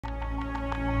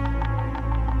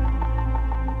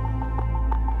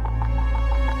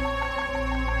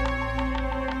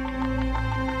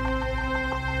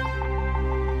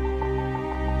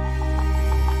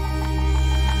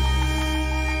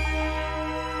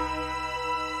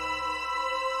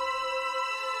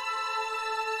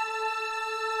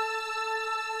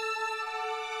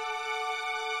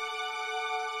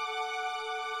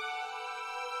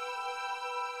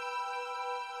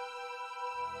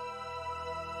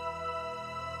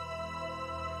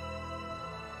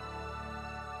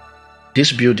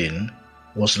This building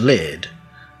was led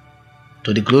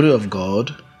to the glory of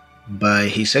God by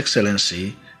His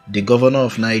Excellency, the Governor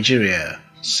of Nigeria,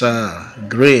 Sir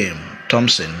Graham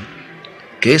Thompson,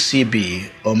 KCB,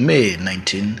 on May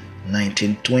 19,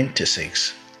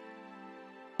 1926.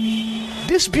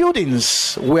 These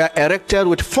buildings were erected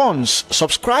with funds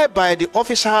subscribed by the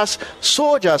officers,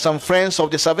 soldiers, and friends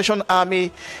of the Salvation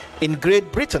Army in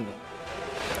Great Britain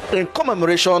in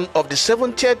commemoration of the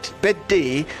 70th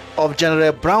birthday of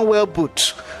General Branwell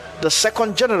Booth, the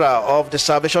second general of the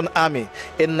Salvation Army,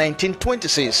 in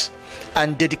 1926,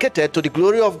 and dedicated to the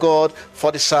glory of God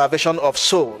for the salvation of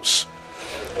souls.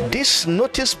 This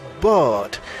notice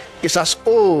board is as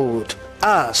old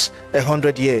as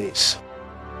 100 years.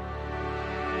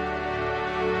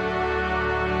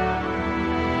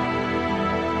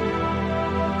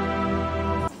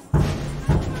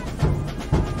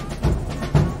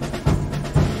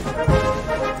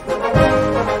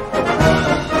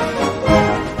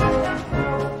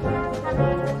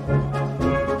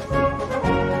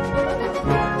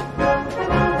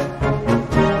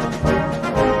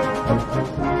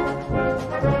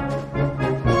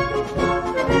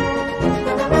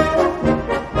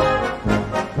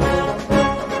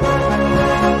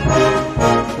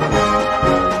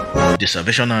 The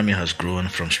Salvation Army has grown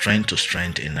from strength to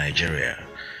strength in Nigeria.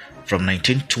 From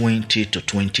 1920 to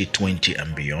 2020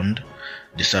 and beyond,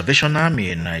 the Salvation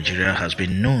Army in Nigeria has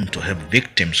been known to help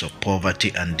victims of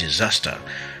poverty and disaster,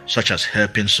 such as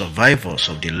helping survivors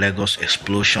of the Lagos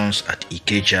explosions at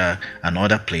Ikeja and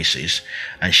other places,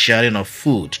 and sharing of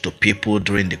food to people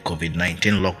during the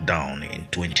COVID-19 lockdown in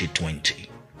 2020.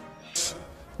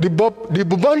 The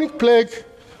bubonic plague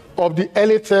of the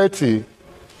early 30s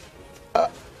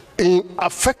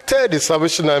affected the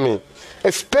Salvation Army,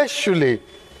 especially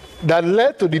that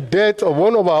led to the death of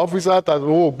one of our officers at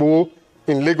Ogbo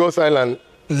in Lagos Island,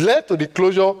 led to the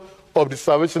closure of the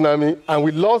Salvation Army, and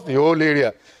we lost the whole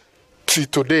area to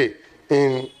today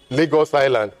in Lagos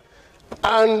Island.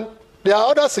 And there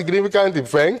are other significant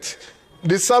events.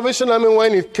 The Salvation Army,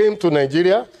 when it came to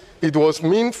Nigeria, it was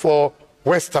meant for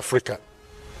West Africa.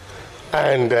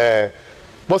 And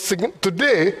but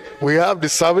today, we have the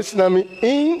Salvation Army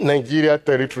in Nigeria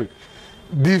territory.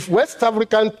 The West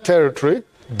African territory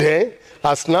then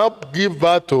has now given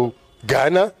birth to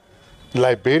Ghana,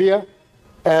 Liberia,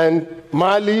 and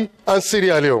Mali, and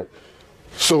Sierra Leone.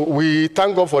 So we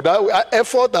thank God for that.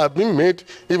 Efforts have been made.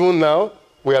 Even now,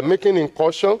 we are making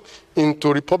incursion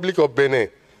into Republic of Benin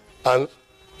and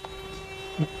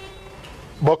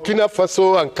Burkina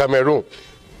Faso and Cameroon.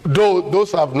 Though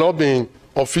those have not been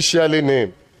officially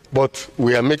named, but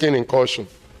we are making incursion.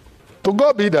 To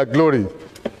God be the glory.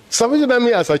 Salvation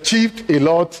Army has achieved a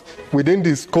lot within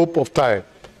the scope of time.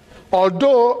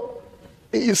 Although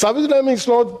Salvation Army is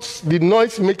not the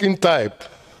noise-making type,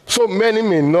 so many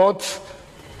may not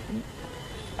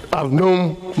have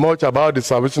known much about the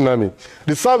Salvation Army.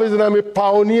 The Salvation Army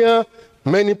pioneered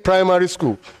many primary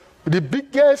schools. The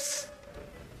biggest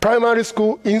primary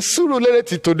school in Surulere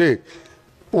today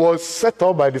was set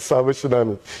up by the Salvation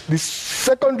Army. The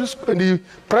secondary school, the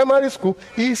primary school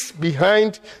is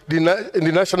behind the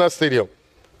National Stadium.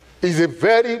 It's a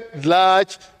very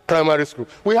large primary school.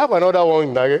 We have another one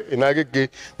in Agege.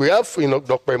 We have in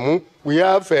Dokpemu. We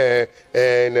have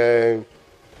Eputimeta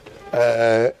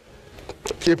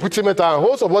and a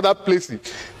host of other places.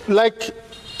 Like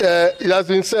it has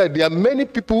been said, there are many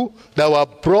people that were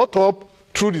brought up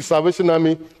through the Salvation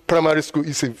Army primary school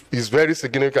is very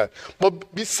significant.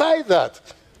 But besides that,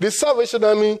 the Salvation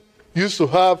Army used to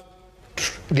have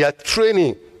their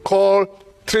training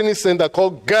center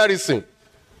called Garrison.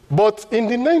 But in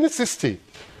the 1960s,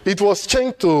 it was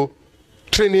changed to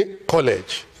Training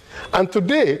College. And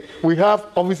today, we have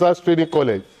Officers Training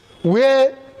College,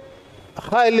 where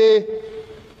highly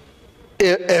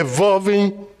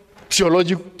evolving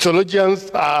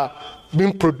theologians are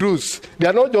being produced. They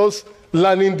are not just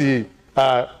learning the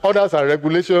orders and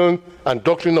regulations and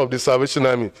doctrine of the Salvation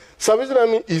Army. Salvation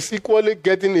Army is equally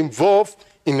getting involved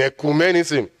in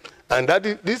ecumenism, and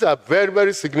these are very,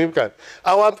 very significant.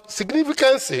 Our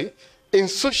significance in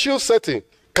social setting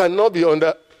cannot be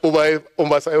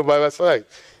oversight.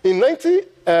 In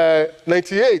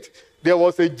 1998, there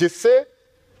was a Jesse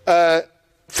fire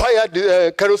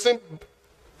kerosene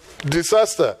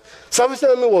disaster. Salvation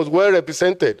Army was well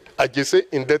represented at Jesse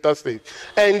in Delta State.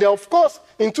 And of course,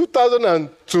 in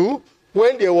 2002,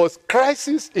 when there was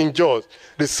crisis in Jos,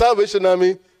 the Salvation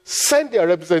Army sent their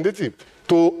representative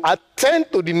to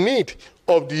attend to the need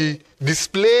of the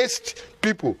displaced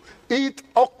people. It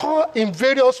occurred in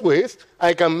various ways.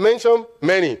 I can mention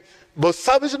many. But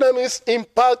Salvation Army's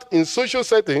impact in social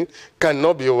setting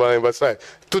cannot be overemphasized.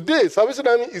 Today, Salvation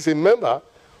Army is a member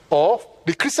of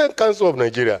the Christian Council of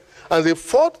Nigeria, and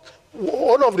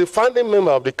one of the founding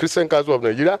members of the Christian Council of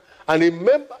Nigeria, and a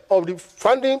member of the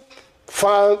founding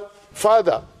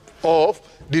father of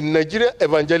the Nigeria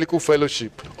Evangelical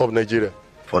Fellowship of Nigeria.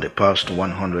 For the past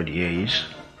 100 years,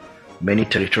 many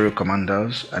territorial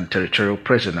commanders and territorial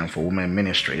presidents for women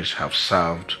ministries have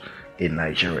served in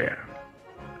Nigeria.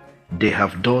 They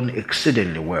have done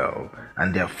exceedingly well,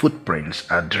 and their footprints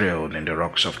are drilled in the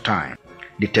rocks of time.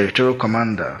 The territorial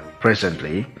commander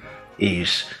presently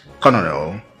is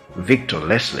Colonel Victor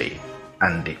Leslie,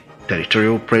 and the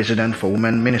territorial president for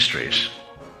women ministries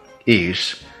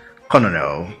is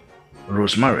Colonel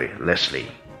Rosemary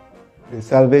Leslie. The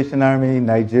Salvation Army in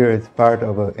Nigeria is part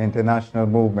of an international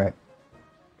movement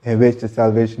in which the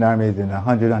Salvation Army is in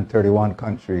 131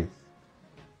 countries.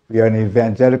 We are an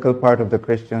evangelical part of the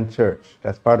Christian church.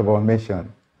 That's part of our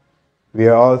mission. We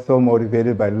are also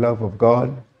motivated by love of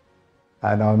God,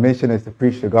 and our mission is to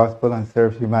preach the gospel and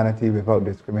serve humanity without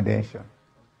discrimination.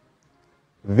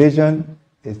 Vision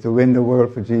is to win the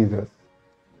world for Jesus,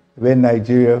 win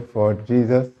Nigeria for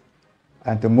Jesus,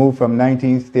 and to move from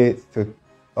 19 states to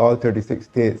all 36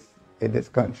 states in this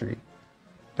country.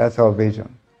 That's our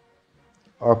vision.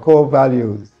 Our core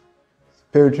values,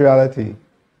 spirituality.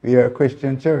 We are a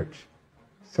Christian church.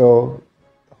 So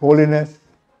holiness,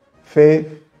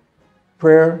 faith,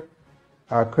 prayer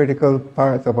are critical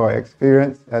parts of our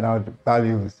experience and our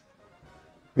values.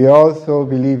 We also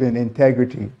believe in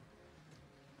integrity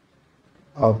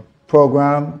of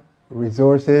program,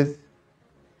 resources,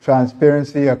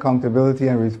 transparency, accountability,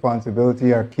 and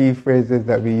responsibility are key phrases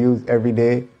that we use every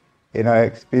day in our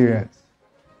experience.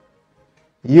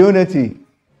 Unity.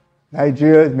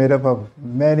 Nigeria is made up of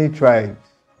many tribes,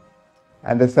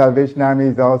 and the Salvation Army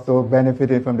is also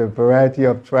benefiting from the variety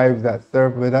of tribes that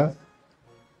serve with us.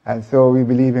 And so we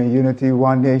believe in unity,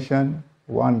 one nation,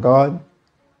 one God,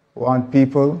 one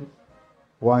people,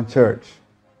 one church.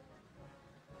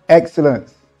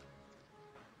 Excellence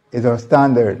is our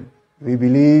standard. We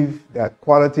believe that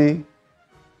quality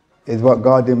is what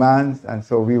God demands, and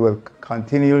so we will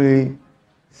continually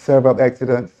serve up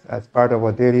excellence as part of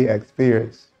our daily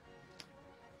experience.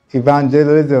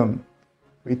 Evangelism.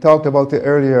 We talked about it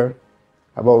earlier,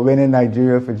 about winning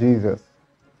Nigeria for Jesus.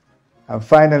 And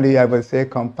finally, I would say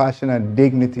compassion and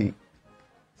dignity,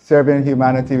 serving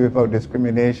humanity without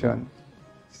discrimination,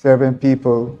 serving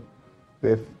people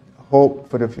with hope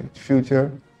for the future,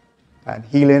 and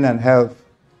healing and health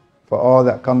for all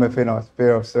that come within our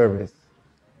sphere of service.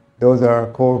 Those are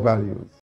our core values.